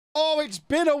it's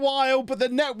been a while, but the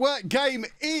network game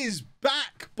is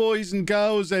back, boys and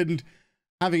girls, and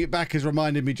having it back has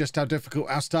reminded me just how difficult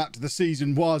our start to the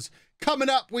season was. Coming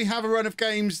up, we have a run of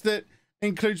games that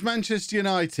includes Manchester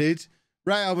United,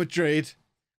 Real Madrid,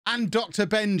 and Dr.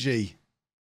 Benji.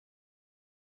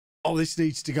 Oh, this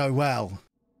needs to go well.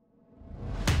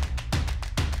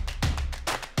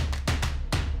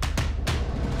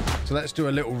 So let's do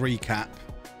a little recap,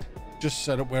 just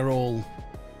so that we're all,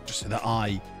 just so that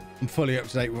I am fully up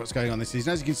to date with what's going on this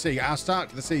season. As you can see, our start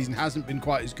to the season hasn't been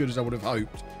quite as good as I would have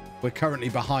hoped. We're currently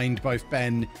behind both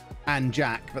Ben and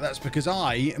Jack, but that's because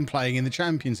I am playing in the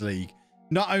Champions League.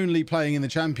 Not only playing in the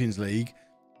Champions League,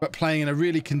 but playing in a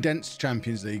really condensed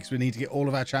Champions League, because we need to get all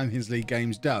of our Champions League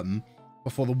games done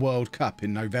before the World Cup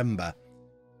in November.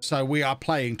 So we are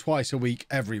playing twice a week,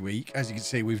 every week. As you can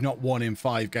see, we've not won in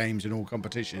 5 games in all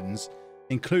competitions,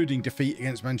 including defeat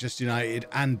against Manchester United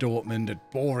and Dortmund, a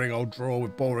boring old draw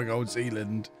with boring old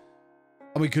Zealand.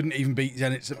 And we couldn't even beat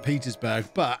Zenit St. Petersburg.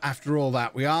 But after all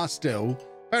that, we are still,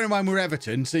 bear in mind we're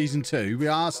Everton, Season 2, we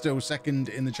are still second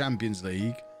in the Champions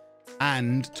League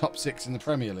and top 6 in the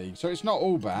Premier League. So it's not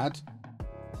all bad.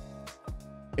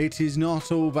 It is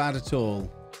not all bad at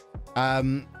all.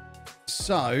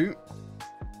 So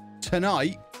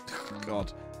tonight,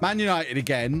 God, Man United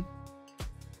again,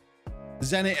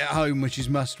 Zenit at home, which is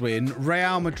must win,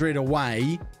 Real Madrid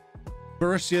away,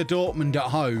 Borussia Dortmund at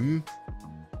home,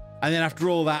 and then after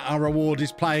all that, our reward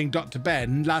is playing Dr.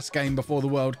 Ben last game before the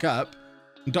World Cup,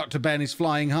 and Dr. Ben is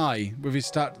flying high with his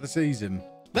start to the season.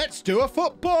 Let's do a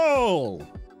football.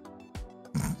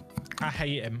 I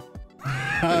hate him.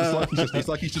 It's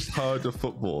like he's just heard of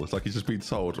football. It's like he's just been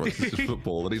told, right, this is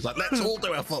football, and he's like, let's all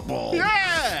do a football.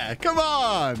 Yeah, come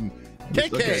on,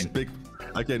 kick it.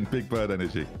 Big bird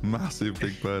energy, massive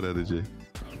big bird energy.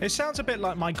 It sounds a bit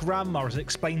like my grandma has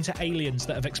explained to aliens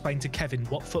that have explained to Kevin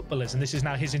what football is, and this is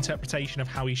now his interpretation of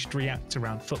how he should react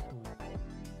around football.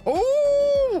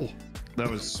 Oh, that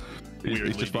was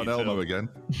he's just found Elmo again.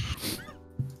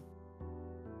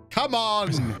 Come on.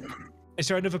 Is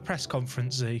there another press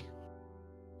conference, Z?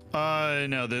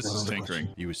 No, this is tinkering.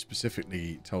 You were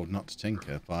specifically told not to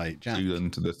tinker by Jack. You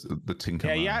into the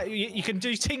tinker. Yeah, you can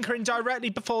do tinkering directly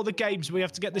before the games, but we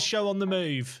have to get the show on the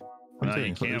move. No,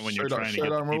 you can't when you're trying to get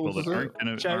the people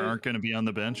that aren't going to be on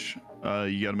the bench.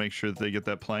 You got to make sure that they get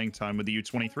that playing time with the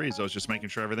U23s. I was just making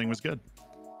sure everything was good.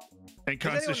 And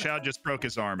Constantine just broke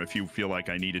his arm. If you feel like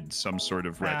I needed some sort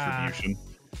of retribution.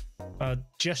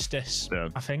 Justice,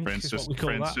 I think, is what we call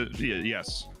that.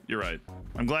 Yes, you're right.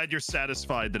 I'm glad you're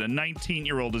satisfied that a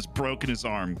 19-year-old has broken his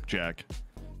arm, Jack.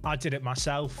 I did it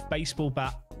myself. Baseball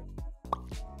bat.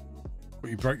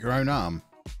 But you broke your own arm?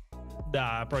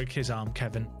 Nah, I broke his arm,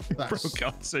 Kevin. Broke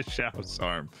Constantine's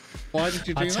arm. Why did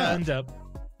you do that? I turned up.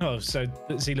 Oh, so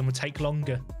that Zealand would take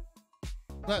longer.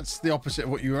 That's the opposite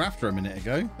of what you were after a minute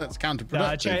ago. That's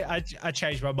counterproductive. No, I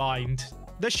changed my mind.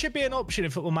 There should be an option in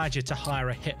Football Manager to hire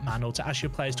a hitman or to ask your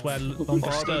players to wear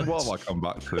longer skirts. What have I come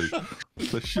back to?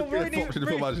 There should be an option in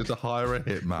Football Manager to hire a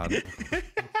hitman.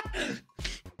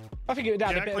 I think it would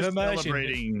add a bit of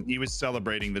immersion. He was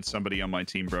celebrating that somebody on my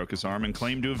team broke his arm and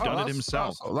claimed to have done it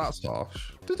himself. That's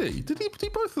harsh. Did he? Did he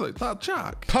both like that,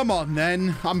 Jack? Come on,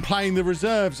 then. I'm playing the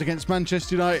reserves against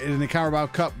Manchester United in the Carabao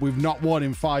Cup. We've not won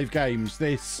in 5 games.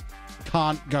 This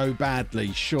can't go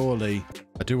badly, surely.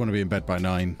 I do want to be in bed by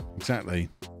 9. Exactly.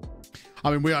 I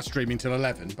mean, we are streaming till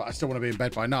 11, but I still want to be in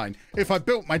bed by 9. If I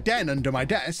built my den under my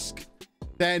desk,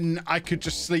 then I could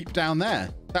just sleep down there.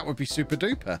 That would be super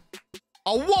duper.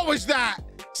 Oh, what was that?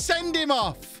 Send him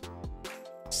off.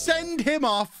 Send him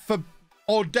off for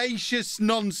audacious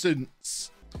nonsense.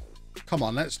 Come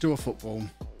on, let's do a football.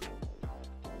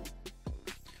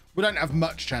 We don't have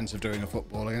much chance of doing a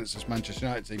football against this Manchester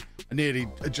United team. I nearly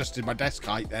adjusted my desk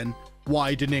height then,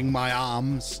 widening my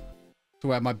arms to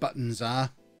where my buttons are.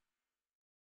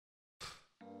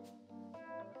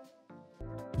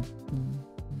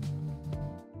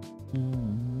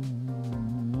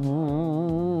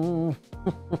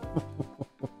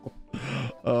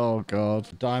 Oh god,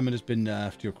 diamond has been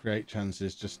nerfed. You'll create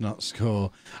chances, just not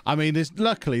score. I mean,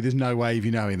 luckily there's no way of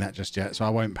you knowing that just yet, so I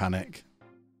won't panic.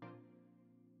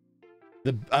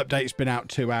 The update's been out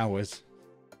 2 hours.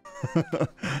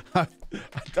 I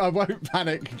won't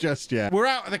panic just yet. We're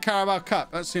out of the Carabao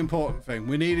Cup. That's the important thing.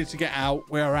 We needed to get out.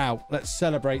 We're out. Let's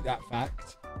celebrate that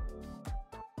fact.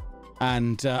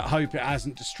 And hope it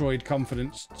hasn't destroyed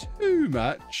confidence too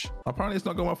much. Apparently it's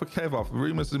not going well for Kev.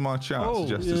 Rumours in my chat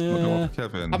suggest it's not going well for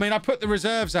Kevin. I mean, I put the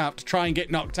reserves out to try and get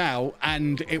knocked out,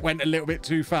 and it went a little bit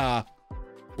too far.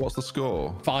 What's the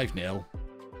score? 5-0.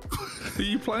 Who are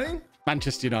you playing?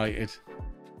 Manchester United.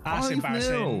 That's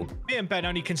embarrassing. Me and Ben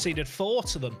only conceded 4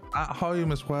 to them. At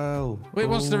home as well. Well, it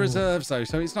was the reserves, though,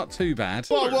 so it's not too bad.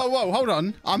 Whoa, whoa, whoa, hold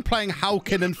on. I'm playing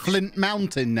Halkin and Flint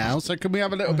Mountain now, so can we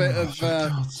have a little bit of... For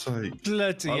God's sake.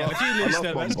 Bloody hell. If you lose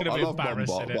them, that's going to be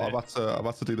embarrassing, isn't it? I've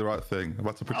had to do the right thing. I've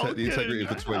had to protect the integrity of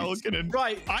the tweet.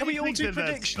 Right, can we all do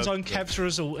predictions on Kev's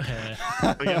result here?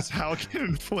 Yes, Halkin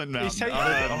and Flint Mountain.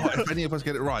 If any of us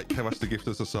get it right, Kev has to gift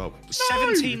us a sub.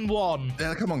 17-1.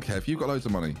 Yeah, come on, Kev. You've got loads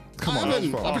of money. Come on,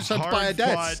 I've just had to buy a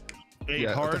desk.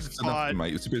 Hard fought,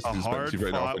 mate. It's a business expense. You've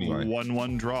written off anyway.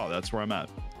 1-1 draw. That's where I'm at.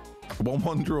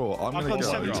 1-1 draw. I'm going to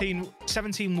go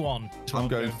 17-1. I'm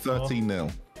going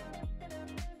 13-0.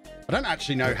 I don't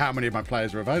actually know how many of my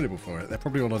players are available for it. They're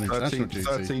probably all on international duty.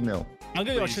 13-0. I'm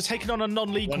going to go for taking on a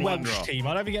non-league Welsh team.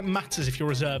 I don't think it matters if your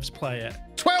reserves play it.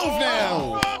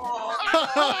 12-0.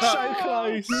 So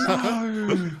close.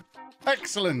 No.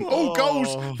 Excellent. All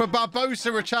goals for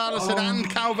Barbosa, Richarlison, and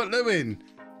Calvert-Lewin.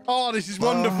 Oh, this is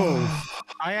wonderful.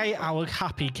 I hate how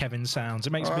happy Kevin sounds.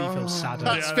 It makes me feel sadder.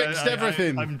 That's fixed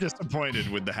everything. I'm disappointed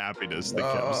with the happiness that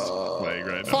Kev's playing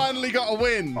right now. Finally got a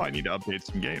win. I need to update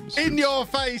some games. In your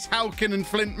face, Halkin and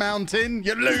Flint Mountain.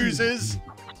 You losers.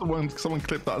 Someone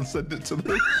clip that and send it to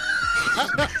them.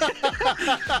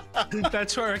 Their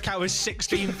Twitter account has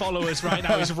 16 followers right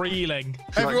now. He's reeling.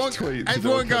 Everyone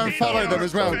go and follow them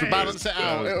as well to balance it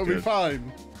out. It'll be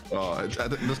fine. Oh,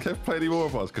 does Kev play any more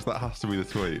of us? Because that has to be the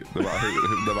tweet, no matter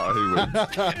who wins.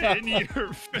 In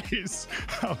your face,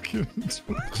 Halkin.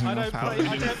 I don't play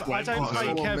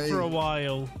Kev for a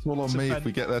while. It's all on me if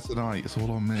we get there tonight. It's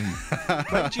all on me.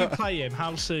 When do you play him?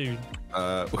 How soon?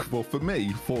 Well, for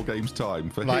me, 4 games time.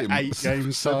 For like him, 8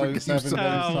 games time, 7 games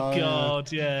time. Oh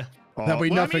God, yeah. There'll be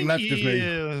nothing left of me.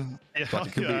 It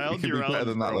could be better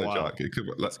than that, though, Jack.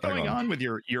 What's going on with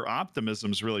your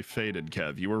optimism's really faded,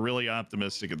 Kev? You were really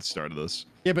optimistic at the start of this.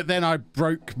 Yeah, but then I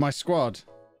broke my squad.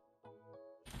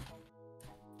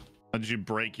 How did you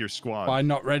break your squad? By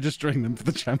not registering them for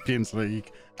the Champions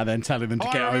League and then telling them to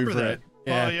get over it.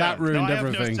 Yeah, that ruined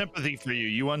everything. I have no sympathy for you.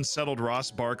 You unsettled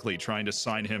Ross Barkley trying to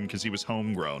sign him because he was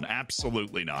homegrown.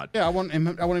 Absolutely not. Yeah, I want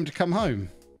him to come home.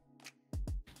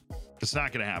 It's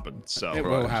not going to happen. So it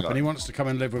will happen. He wants to come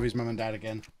and live with his mum and dad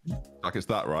again. Like, it's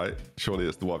that, right? Surely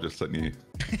it's the one I've just sent you.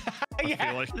 I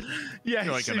feel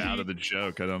like I'm out of the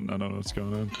joke. I don't know what's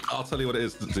going on. I'll tell you what it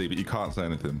is, Z, but you can't say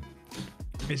anything.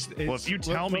 Well, if you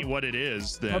tell me what it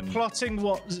is, then... We're plotting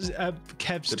what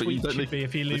Kev's tweet should be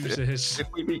if he loses. If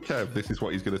we beat Kev, this is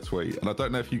what he's going to tweet. And I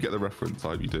don't know if you get the reference. I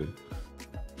hope you do.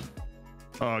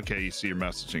 Oh, okay, you see you're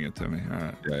messaging it to me. All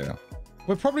right. Yeah.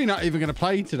 We're probably not even going to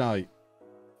play tonight.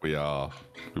 We are.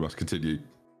 We must continue.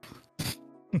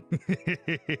 That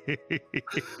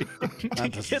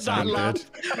doesn't sound good.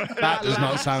 That does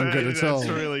not sound good at all.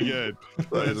 That's really good.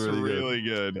 That's really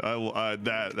good.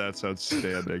 That's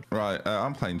outstanding. Right,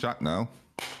 I'm playing Jack now.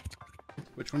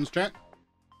 Which one's Jack?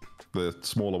 The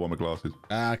smaller one with glasses.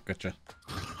 Ah, gotcha.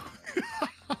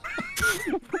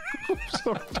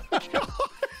 Sorry.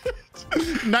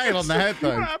 Nail on the head,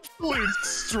 though. Absolute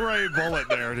stray bullet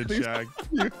there to Jack.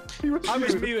 I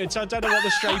was muted, so I don't know what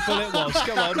the stray bullet was.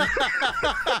 Go on.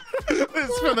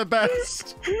 It's for the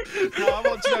best. No, I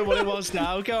want to know what it was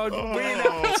now. Go on,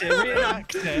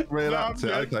 reenact it. Reenact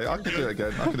it. Okay, I can do it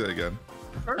again.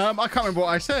 I can't remember what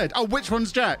I said. Oh, which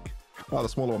one's Jack? Oh, the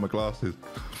smaller one with glasses.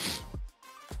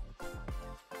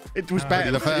 It was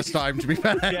better the first time, to be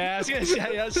fair. Yeah, I was going to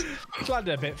say, it's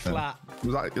landed a bit flat.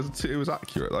 It was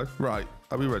accurate, though. Right,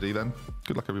 are we ready, then?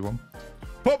 Good luck, everyone.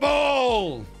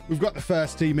 Football! We've got the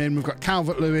first team in. We've got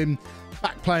Calvert-Lewin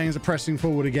back playing as a pressing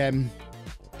forward again.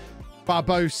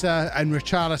 Barbosa and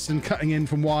Richarlison cutting in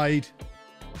from wide.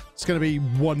 It's going to be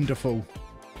wonderful.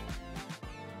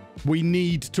 We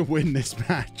need to win this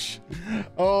match.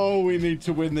 Oh, we need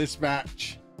to win this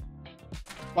match.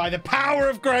 By the power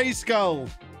of Grayskull.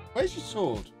 Where's your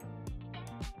sword?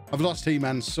 I've lost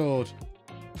He-Man's sword.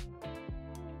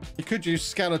 You could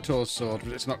use Skeletor's sword,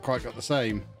 but it's not quite got the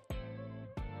same.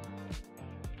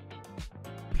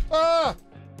 Ah!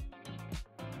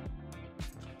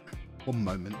 One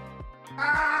moment.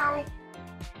 Ow!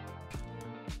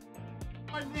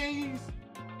 My knees!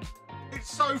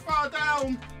 It's so far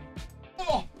down!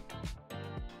 Oh!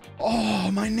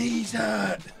 Oh, my knees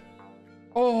hurt!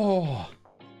 Oh!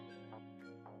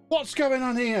 What's going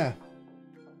on here?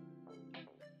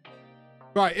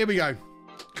 Right, here we go.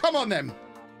 Come on, then.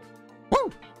 Woo!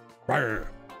 Rawr.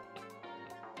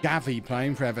 Gavi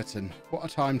playing for Everton. What a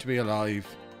time to be alive.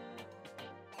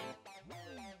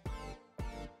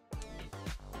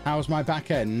 How's my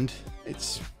back end?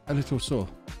 It's a little sore.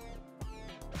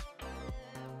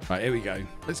 Right, here we go.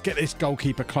 Let's get this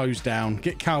goalkeeper closed down.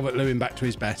 Get Calvert-Lewin back to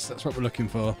his best. That's what we're looking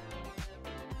for.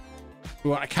 We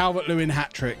want a Calvert-Lewin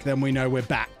hat-trick, then we know we're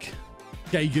back.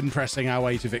 Gagan pressing our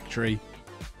way to victory.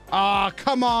 Ah,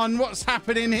 come on. What's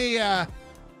happening here?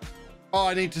 Oh,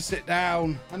 I need to sit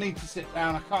down. I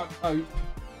can't cope.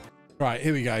 Right,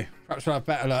 here we go. Perhaps we'll have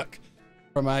better luck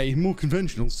from a more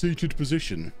conventional seated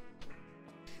position.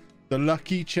 The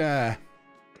lucky chair.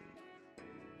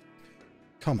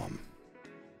 Come on.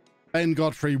 Ben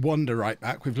Godfrey wander right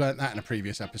back. We've learnt that in a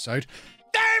previous episode.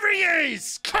 There he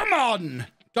is! Come on!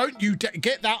 Don't you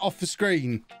get that off the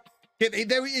screen.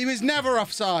 He was never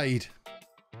offside.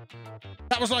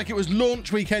 That was like it was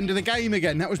launch weekend of the game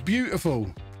again. That was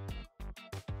beautiful.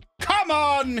 Come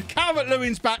on!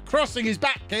 Calvert-Lewin's back. Crossing his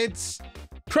back, kids.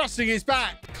 Crossing his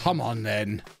back. Come on,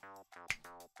 then.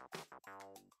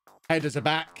 Headers are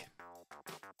back.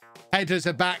 Headers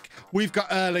are back. We've got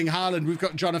Erling Haaland. We've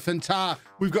got Jonathan Tah.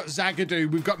 We've got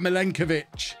Zagadou. We've got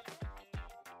Milenkovic.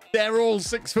 They're all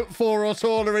 6'4" or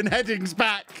taller and heading's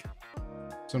back.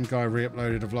 Some guy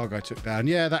re-uploaded a vlog I took down.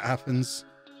 Yeah, that happens.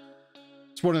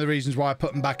 It's one of the reasons why I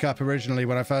put them back up originally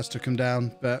when I first took them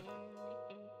down. But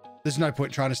there's no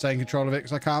point trying to stay in control of it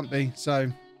because I can't be. So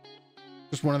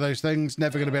just one of those things.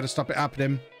 Never going to be able to stop it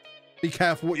happening. Be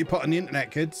careful what you put on the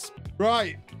internet, kids.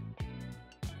 Right.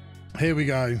 Here we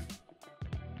go.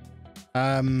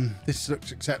 This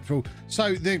looks acceptable.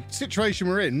 So the situation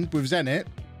we're in with Zenit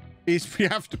is we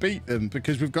have to beat them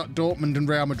because we've got Dortmund and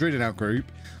Real Madrid in our group.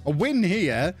 A win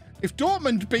here. If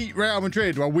Dortmund beat Real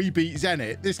Madrid while we beat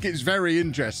Zenit, this gets very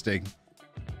interesting.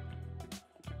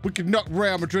 We could knock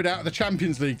Real Madrid out of the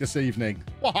Champions League this evening.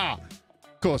 Wah!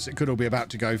 Of course, it could all be about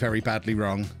to go very badly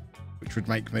wrong, which would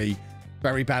make me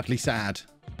very badly sad.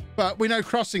 But we know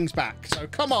crossing's back, so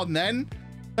come on then.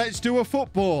 Let's do a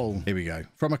football. Here we go.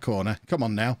 From a corner. Come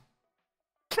on now.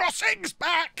 Crossing's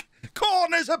back.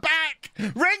 Corners are back.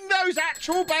 Ring those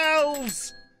actual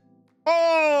bells.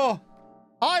 Oh,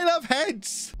 I love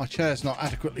heads. My chair's not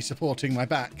adequately supporting my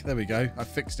back. There we go. I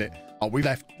fixed it. Oh, we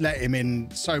let him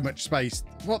in so much space.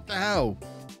 What the hell?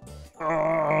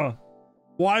 Oh,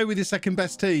 why are we the second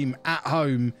best team at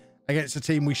home against a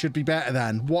team we should be better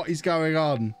than? What is going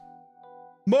on?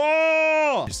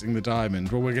 More! Missing the diamond.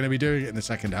 Well, we're going to be doing it in the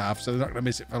second half, so they're not going to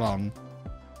miss it for long.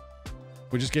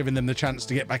 We're just giving them the chance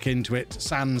to get back into it.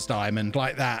 Sans diamond,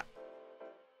 like that.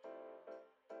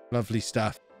 Lovely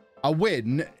stuff. A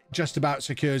win just about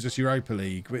secures us Europa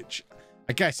League, which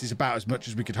I guess is about as much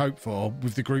as we could hope for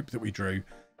with the group that we drew.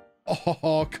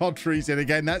 Oh, Godfrey's in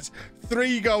again. That's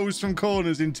 3 goals from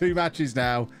corners in 2 matches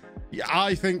now. Yeah,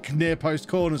 I think near post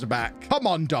corners are back. Come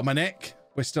on, Dominic.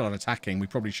 We're still on attacking. We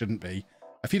probably shouldn't be.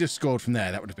 If he'd have scored from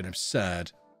there, that would have been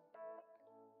absurd.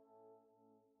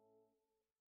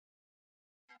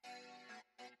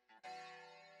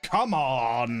 Come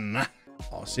on.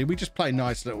 Oh, see, we just play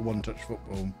nice little one-touch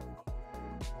football.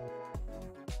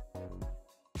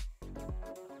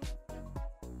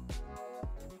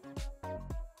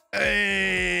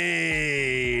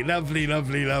 Hey, lovely,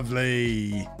 lovely,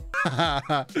 lovely.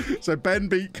 So Ben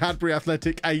beat Cadbury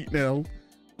Athletic 8-0.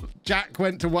 Jack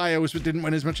went to Wales but didn't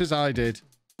win as much as I did.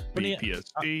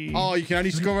 PSG. Oh, you can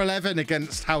only score 11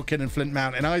 against Halkin and Flint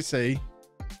Mountain. I see.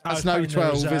 That's no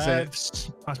 12, is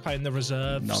it? I was playing the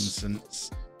reserves.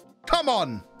 Nonsense. Come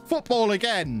on. Football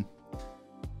again.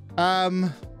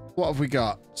 What have we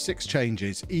got? 6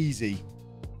 changes. Easy.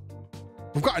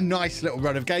 We've got a nice little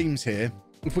run of games here.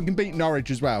 If we can beat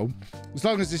Norwich as well, as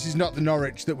long as this is not the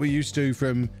Norwich that we're used to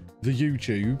from the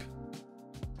YouTube,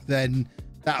 then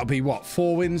that'll be, what,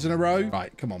 4 wins in a row?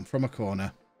 Right, come on, from a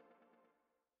corner.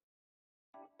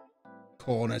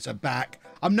 Corners are back.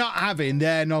 I'm not having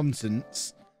their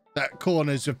nonsense that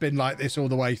corners have been like this all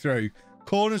the way through.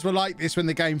 Corners were like this when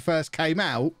the game first came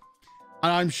out,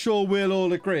 and I'm sure we'll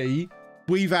all agree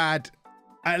we've had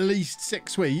at least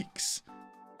 6 weeks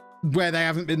where they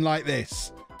haven't been like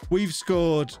this. We've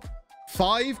scored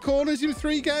 5 corners in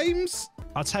 3 games.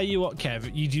 I'll tell you what,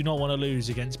 Kev, you do not want to lose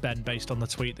against Ben based on the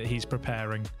tweet that he's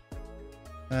preparing.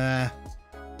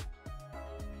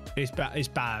 It's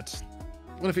bad.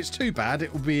 Well, if it's too bad,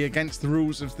 it will be against the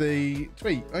rules of the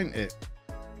tweet, won't it?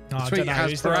 No, the tweet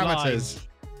has parameters.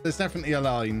 There's definitely a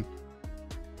line.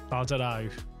 I don't know.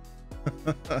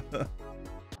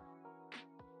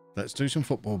 Let's do some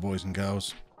football, boys and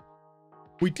girls.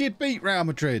 We did beat Real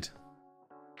Madrid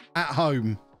at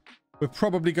home. We're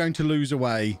probably going to lose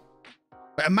away.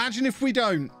 But imagine if we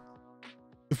don't.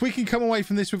 If we can come away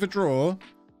from this with a draw,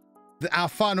 our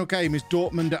final game is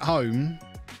Dortmund at home.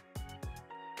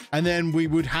 And then we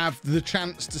would have the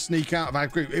chance to sneak out of our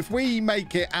group. If we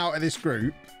make it out of this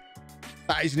group,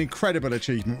 That is an incredible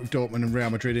achievement with Dortmund and Real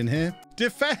Madrid in here.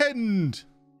 Defend!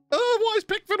 Oh, why is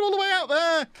Pickford all the way out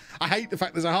there? I hate the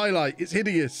fact there's a highlight. It's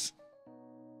hideous.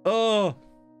 Oh.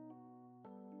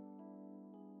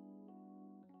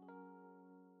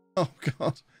 Oh,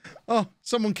 God. Oh,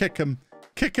 someone kick him.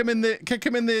 Kick him in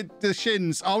the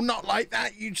shins. Oh, not like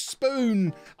that, you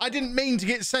spoon. I didn't mean to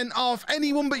get sent off.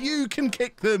 Anyone but you can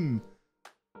kick them.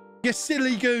 You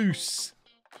silly goose.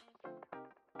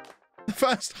 The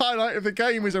first highlight of the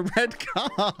game is a red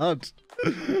card.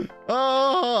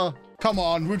 Oh, come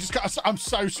on. We've just got to, I'm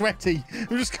so sweaty.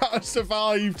 We've just got to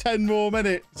survive 10 more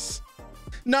minutes.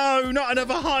 No, not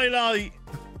another highlight.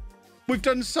 We've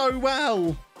done so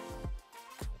well.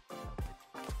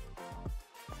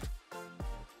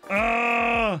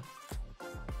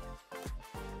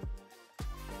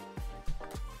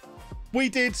 We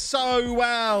did so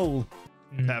well.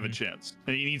 Have a chance.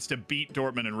 And he needs to beat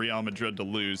Dortmund and Real Madrid to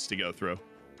lose to go through.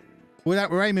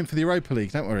 We're aiming for the Europa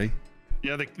League, don't worry.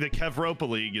 Yeah, the Kevropa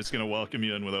League is going to welcome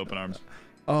you in with open arms.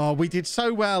 Oh, we did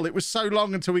so well. It was so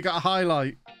long until we got a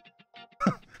highlight.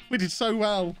 We did so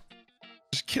well.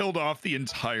 Just killed off the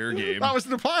entire game. That was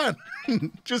the plan.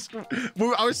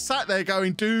 I was sat there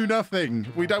going, do nothing.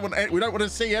 We don't want to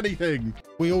see anything.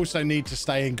 We also need to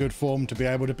stay in good form to be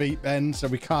able to beat Ben, so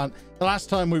we can't. The last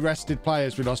time we rested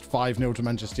players, we lost 5-0 to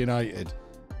Manchester United.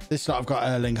 This lot have got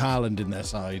Erling Haaland in their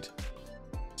side,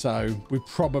 so we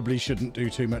probably shouldn't do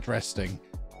too much resting.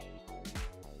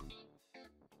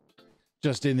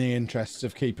 Just in the interests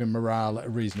of keeping morale at a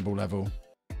reasonable level.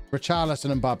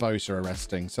 Richarlison and Barbosa are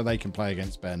resting, so they can play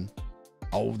against Ben.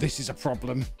 Oh, this is a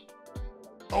problem.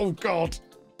 Oh, God.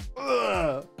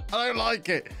 Ugh, I don't like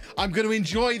it. I'm going to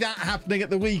enjoy that happening at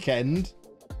the weekend.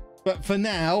 But for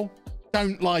now,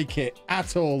 don't like it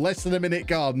at all. Less than a minute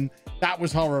gone. That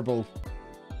was horrible.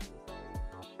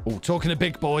 Oh, talking to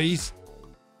big boys.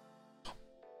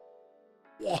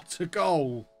 What a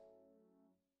goal.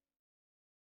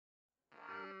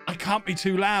 I can't be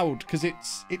too loud because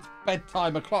it's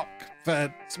bedtime o'clock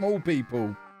for small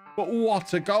people. But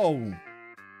what a goal.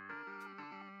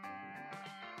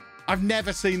 I've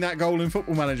never seen that goal in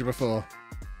Football Manager before.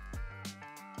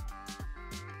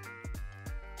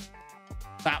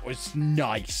 That was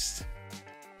nice.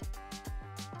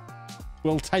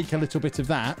 We'll take a little bit of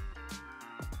that.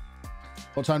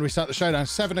 What time do we start the showdown?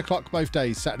 7 o'clock both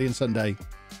days, Saturday and Sunday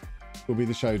will be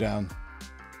the showdown.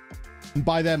 And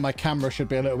by then, my camera should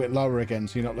be a little bit lower again,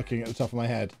 so you're not looking at the top of my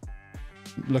head.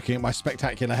 Looking at my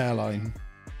spectacular hairline.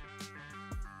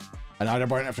 And I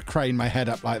won't have to crane my head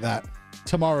up like that.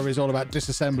 Tomorrow is all about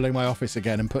disassembling my office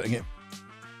again and putting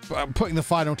the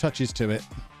final touches to it.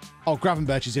 Oh,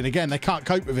 Gravenberch is in again. They can't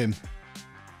cope with him.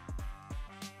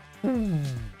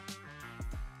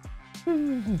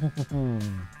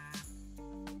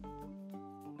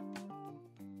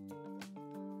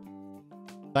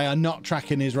 They are not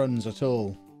tracking his runs at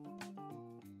all,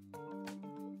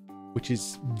 which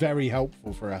is very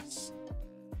helpful for us.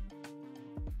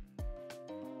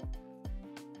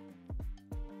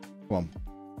 Come on.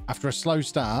 After a slow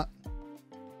start,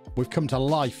 we've come to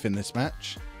life in this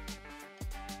match.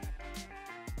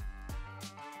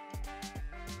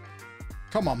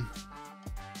 Come on.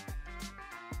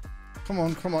 Come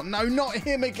on, come on. No, not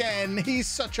him again. He's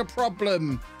such a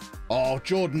problem. Oh,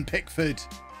 Jordan Pickford.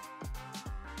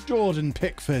 Jordan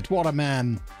Pickford, what a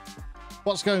man.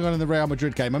 What's going on in the Real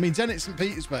Madrid game? I mean, Zenit St.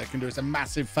 Petersburg can do us a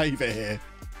massive favour here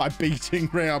by beating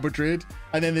Real Madrid,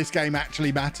 and then this game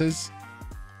actually matters.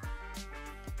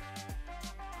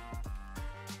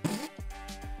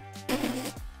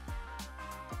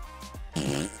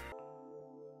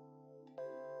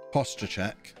 Posture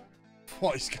check.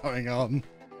 What is going on?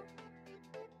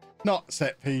 Not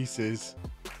set pieces.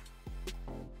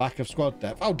 Lack of squad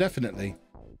depth. Oh, definitely.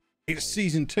 It's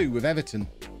season 2 with Everton,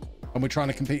 and we're trying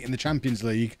to compete in the Champions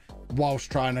League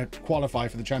whilst trying to qualify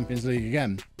for the Champions League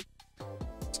again.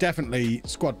 It's definitely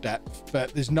squad depth,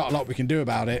 but there's not a lot we can do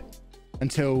about it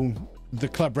until the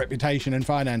club reputation and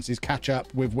finances catch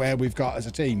up with where we've got as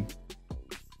a team.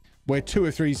 We're 2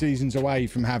 or 3 seasons away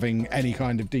from having any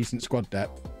kind of decent squad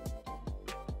depth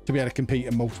to be able to compete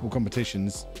in multiple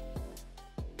competitions.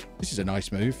 This is a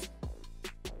nice move.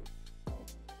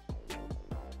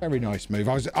 Very nice move.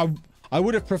 I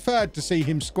would have preferred to see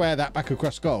him square that back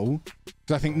across goal,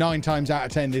 because I think 9 times out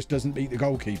of 10 this doesn't beat the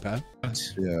goalkeeper.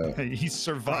 Yeah, he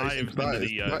survived that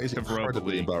is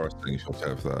incredibly embarrassing for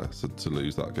Kev there to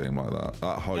lose that game like that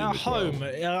at home. At home,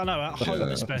 well. Yeah, I know, at home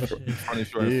especially.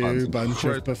 You bunch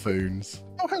of buffoons.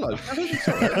 Oh, hello.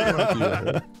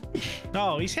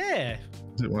 No, he's here.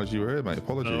 I didn't realize you were here, mate.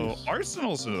 Apologies. No,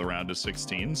 Arsenal's into the round of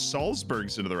 16.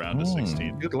 Salzburg's into the round of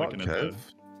 16. Good luck, Kev.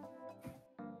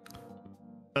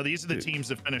 So these are the teams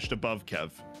that finished above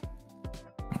Kev.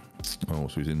 Oh,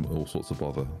 so he's in all sorts of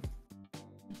bother.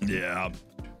 Yeah.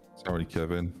 Sorry,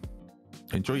 Kevin.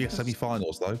 Enjoy your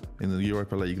semi-finals though in the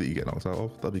Europa League that you get knocked out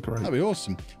of. That'd be great. That'd be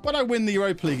awesome. When I win the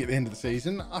Europa League at the end of the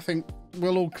season, I think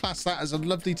we'll all class that as a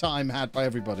lovely time had by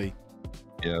everybody.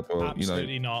 Yeah, but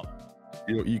absolutely not.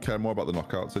 You care more about the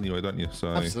knockouts anyway, don't you? So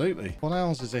absolutely. What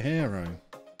else is a hero?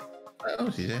 Oh,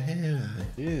 she's a hero.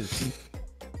 He is.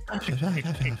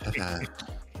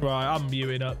 Right, I'm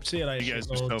viewing up. See you later. You guys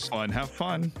are so fun. Have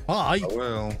fun. Bye. I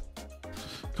will.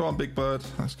 Come on, Big Bird.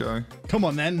 Let's go. Come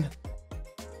on then.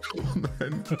 Come on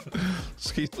then.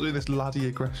 Just keep doing this laddie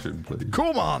aggression, please.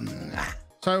 Come on.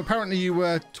 So apparently you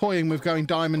were toying with going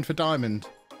diamond for diamond.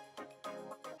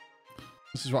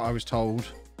 This is what I was told.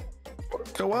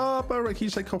 Cooperate. Can you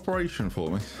say cooperation for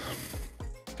me?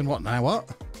 And what now? What?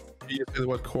 Can you say the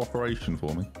word cooperation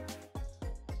for me?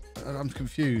 I'm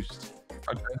confused.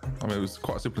 Okay. I mean, it was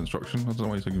quite a simple instruction. I don't know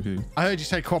why you're so confused. I heard you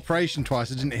say cooperation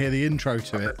twice. I didn't hear the intro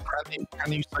to it.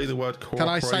 Can you say the word cooperation? Can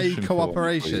I say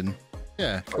cooperation? Me,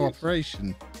 yeah,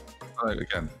 cooperation. Say it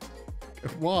again.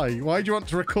 Why? Why do you want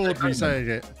to record me saying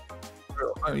it?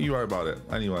 Don't you worry about it.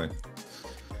 Anyway.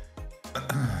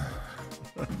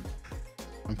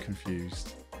 I'm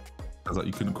confused. Sounds like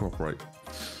you couldn't cooperate.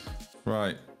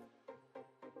 Right.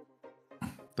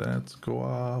 That's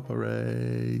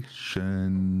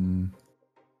cooperation.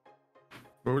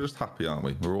 We're just happy, aren't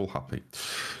we? We're all happy.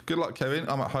 Good luck, Kevin.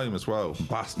 I'm at home as well.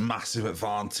 Massive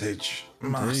advantage.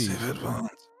 Massive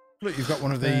advantage. Look, you've got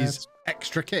one of these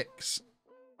extra kicks.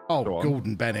 Oh,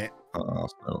 Gordon Bennett.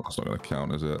 That's not going to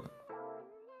count, is it?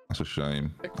 That's a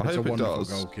shame. I hope a wonderful it does.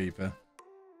 Goalkeeper.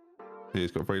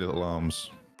 He's got very little arms.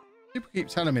 People keep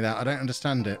telling me that. I don't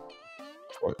understand it.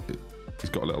 What? He's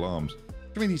got little arms.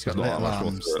 What do you mean he's got little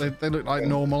arms? They look like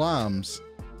normal arms.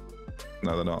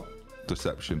 No, they're not.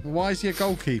 Deception. Why is he a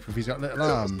goalkeeper if he's got little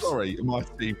arms? Sorry, my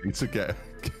TV to get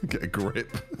a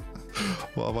grip.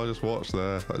 What have I just watched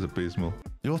there? That is abysmal.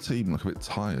 Your team look a bit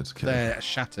tired, Kev. They're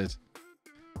shattered.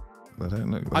 They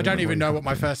don't look. I don't even know what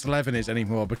my first 11 is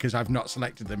anymore because I've not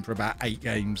selected them for about 8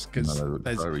 games. Because they look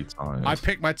very tired. I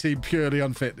picked my team purely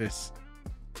on fitness.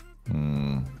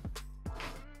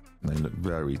 They look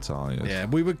very tired. Yeah,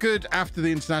 we were good after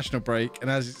the international break,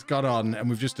 and as it's gone on, and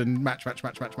we've just done match,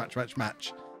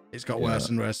 it's got worse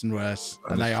and worse and worse,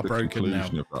 and they are broken now.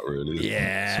 Of that, really,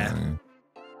 yeah. So,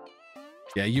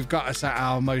 yeah, you've got us at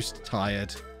our most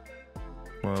tired.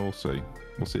 Well, we'll see.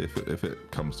 We'll see if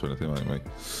it comes to anything, won't we?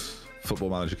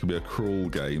 Football Manager can be a cruel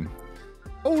game.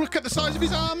 Oh, look at the size of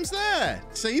his arms there.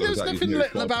 See, there's nothing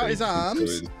little about his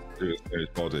arms. His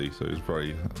body, so he was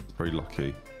very, very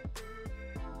lucky.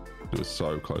 It was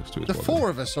so close to his The body. 4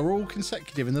 of us are all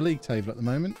consecutive in the league table at the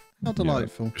moment. How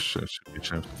delightful. Yeah, should be a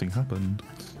shame something happened.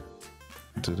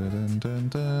 Dun, dun, dun,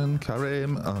 dun,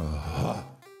 Karim. Oh,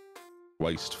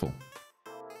 wasteful.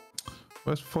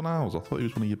 Where's Funhouse? I thought he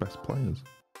was one of your best players.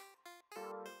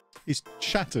 He's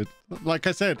shattered. Like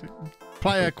I said,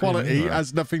 player quality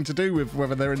has nothing to do with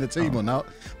whether they're in the team or not.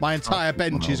 My entire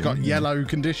bench has got yellow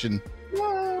condition.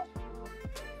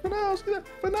 Funhouse!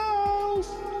 Funhouse!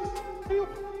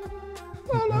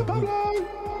 Hello, Pablo!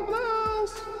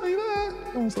 Funhouse! Are you there?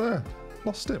 No one's there.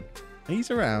 Lost him.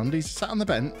 He's around. He's sat on the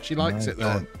bench. He likes it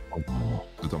there.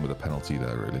 He's done with a penalty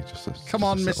there, really. Come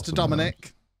on, Mr.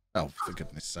 Dominic. Oh, for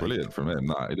goodness sake. Brilliant from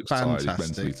him. He looks tired. He's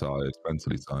mentally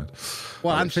tired.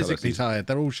 Well, and physically tired.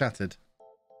 They're all shattered.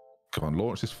 Come on,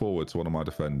 launch this forward to one of my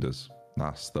defenders.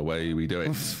 That's the way we do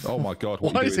it. Oh, my God.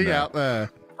 Why is he out there?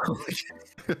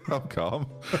 I'm calm.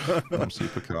 I'm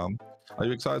super calm. Are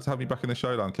you excited to have me back in the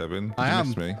showdown, Kevin? I am.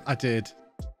 Miss me? I did.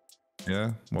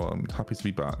 Yeah? Well, I'm happy to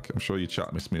be back. I'm sure your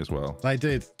chat missed me as well. They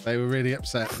did. They were really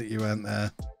upset that you weren't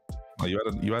there. Oh, you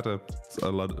had a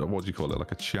what do you call it?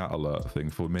 Like a chat alert thing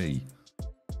for me.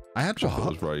 I had what?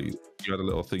 Was right. You had a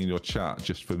little thing in your chat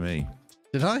just for me.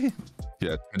 Did I?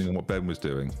 Yeah, depending on what Ben was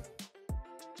doing.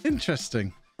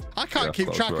 Interesting. I can't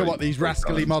keep track of what these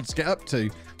rascally mods get up to.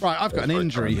 Right, I've got an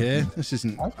injury here. This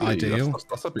isn't ideal.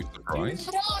 That's a big surprise.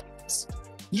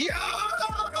 Yeah!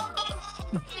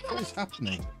 What is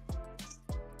happening?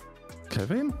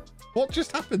 Kevin? What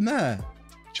just happened there?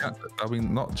 Jack, I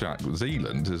mean, not Jack, but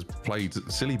Zealand has played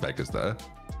silly beggars there.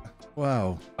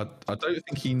 Wow. I don't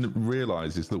think he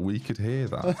realises that we could hear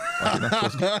that. I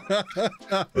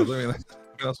think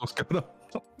that's what's going on.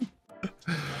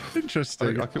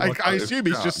 Interesting. I assume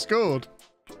he's just scored.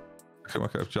 I can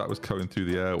work out if Jack was coming through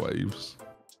the airwaves.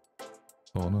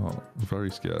 Or not. Very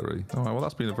scary. All right, well,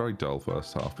 that's been a very dull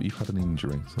first half, but you've had an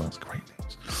injury, so that's great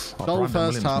news. Oh, Dull Brandon first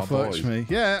Williams, half my works boy. for me.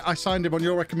 Yeah, I signed him on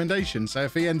your recommendation, so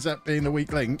if he ends up being the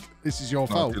weak link, this is your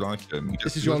No, I fault. do like him.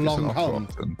 This is your long con.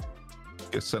 He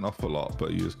gets sent off a lot,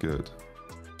 but he is good.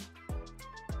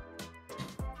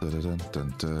 Dun, dun,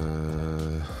 dun,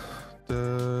 dun,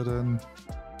 dun.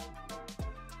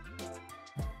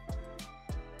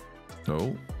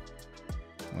 No.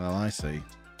 Well, I see.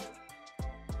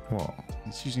 What?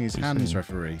 He's using his hands,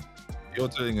 referee. You're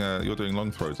doing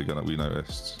long throws again that we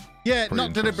noticed. Yeah, Pretty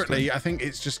not deliberately. I think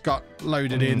it's just got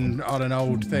loaded in on an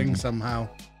old thing somehow.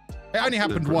 It only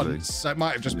happened once, so it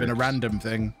might have just been a random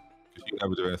thing. You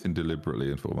never do anything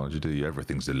deliberately in Football Manager, do you?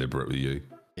 Everything's deliberate with you.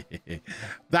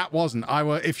 That wasn't.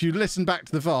 If you listen back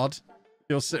to the VOD,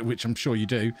 you'll see, which I'm sure you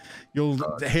do, you'll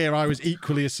hear I was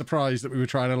equally as surprised that we were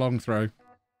trying a long throw.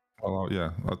 Well, yeah,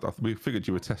 we figured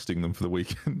you were testing them for the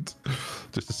weekend,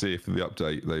 just to see if in the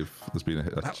update there's been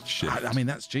a shift. I mean,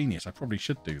 that's genius. I probably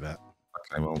should do that.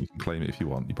 Okay, well, you can claim it if you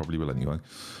want. You probably will anyway.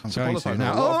 I'm going to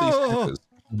now.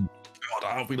 God,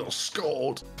 how have we not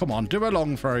scored? Come on, do a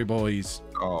long throw, boys.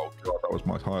 Oh God, that was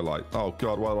my highlight. Oh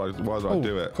God, why did I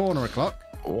do it? Corner o'clock.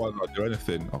 Why did I do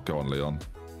anything? Oh, go on, Leon.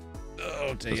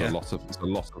 Oh dear. There's a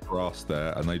lot of grass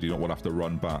there, and they do not want to have to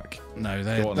run back. No,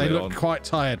 they look quite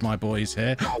tired, my boys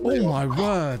here. Oh my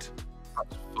word!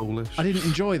 That's foolish. I didn't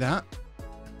enjoy that.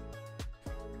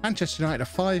 Manchester United are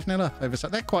 5-0 up over.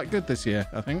 They're quite good this year,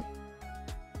 I think.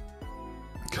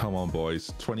 Come on,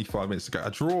 boys. 25 minutes to go.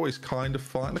 A draw is kind of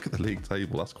fine. Look at the league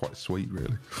table. That's quite sweet,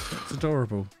 really. It's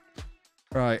adorable.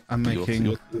 Right, I'm making.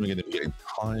 You're getting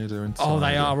tighter and tighter. Oh,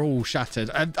 they are all shattered.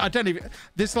 And I don't even.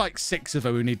 There's like 6 of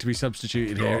them who need to be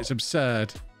substituted here. It's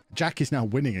absurd. Jack is now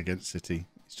winning against City.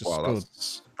 He's just scored.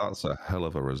 That's a hell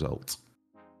of a result.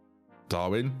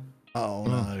 Darwin. Oh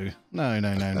no!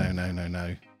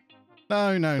 No!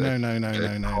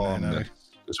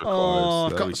 Oh,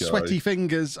 I've got sweaty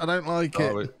fingers. I don't like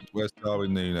it. Where's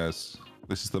Darwin Núñez?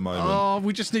 This is the moment. Oh,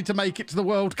 we just need to make it to the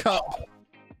World Cup.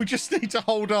 We just need to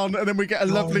hold on, and then we get a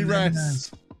lovely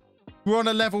rest. We're on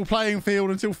a level playing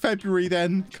field until February.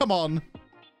 Then come on.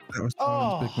 That was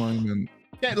Darwin's big moment.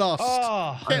 Get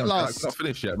lost. Get lost. It's not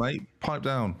finished yet, mate. Pipe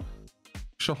down.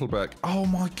 Shuttleback. Oh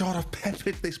my God! I've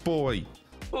peppered this boy.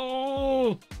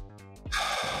 Oh.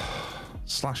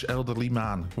 / elderly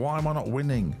man. Why am I not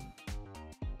winning?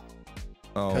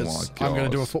 Oh my God! I'm going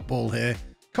to do a football here.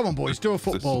 Come on, boys, do a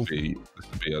football. This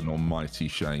would be an almighty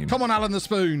shame. Come on, Alan the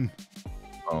Spoon.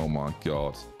 Oh my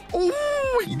God!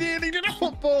 Oh, he nearly did a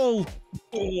football.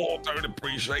 Oh, I don't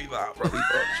appreciate that very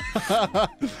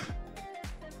much.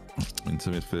 Into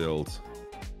midfield.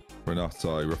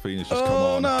 Renato, Rafinha's just come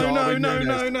on. No,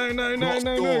 Not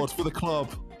scored for the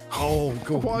club. Oh,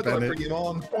 God. Why did I bring him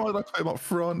on? Why did I put him up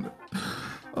front?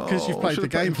 Because you've played the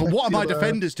game for. What are my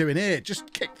defenders doing here?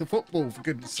 Just kick the football, for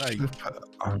goodness sake.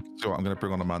 I'm going to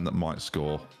bring on a man that might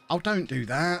score. Oh, don't do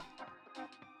that.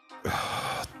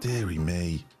 Deary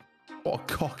me. What a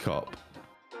cock up.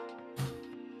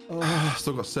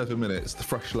 Still got 7 minutes. The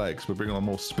fresh legs. We're bringing on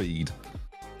more speed.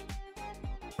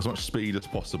 As much speed as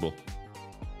possible.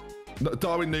 No,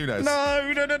 Darwin Núñez. No.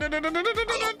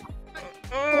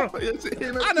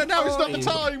 Anna, now is not the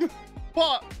time.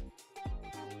 What?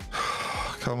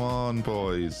 Come on,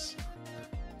 boys.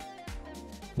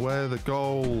 Where are the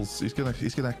goals? He's gonna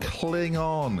cling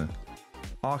on.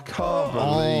 I can't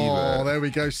believe it. Oh, there we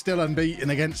go. Still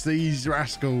unbeaten against these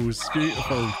rascals.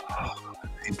 Beautiful.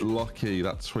 He's lucky.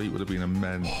 That tweet would have been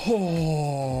immense.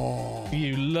 Oh.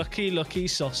 You lucky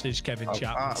sausage, Kevin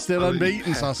Chapman. Still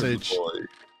unbeaten sausage.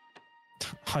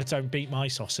 I don't beat my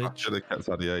sausage. I should have kept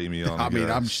Amy on. I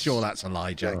mean, I'm sure that's a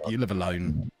lie, Jack. You live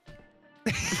alone.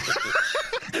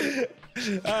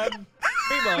 Meanwhile,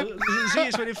 Z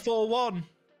is winning 4-1.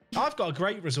 I've got a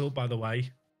great result, by the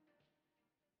way.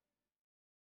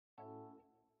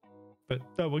 But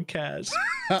no one cares.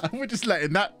 We're just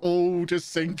letting that all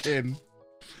just sink in.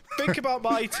 Think about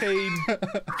my team.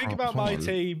 Think about my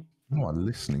team. What am I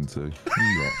listening to? Me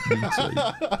too.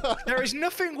 There is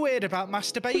nothing weird about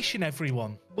masturbation,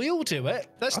 everyone. We all do it.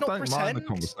 Let's not pretend. I don't mind the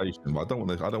conversation, but I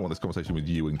don't want this conversation with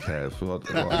you and Kev.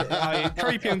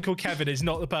 Creepy Uncle Kevin is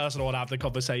not the person I want to have the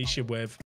conversation with.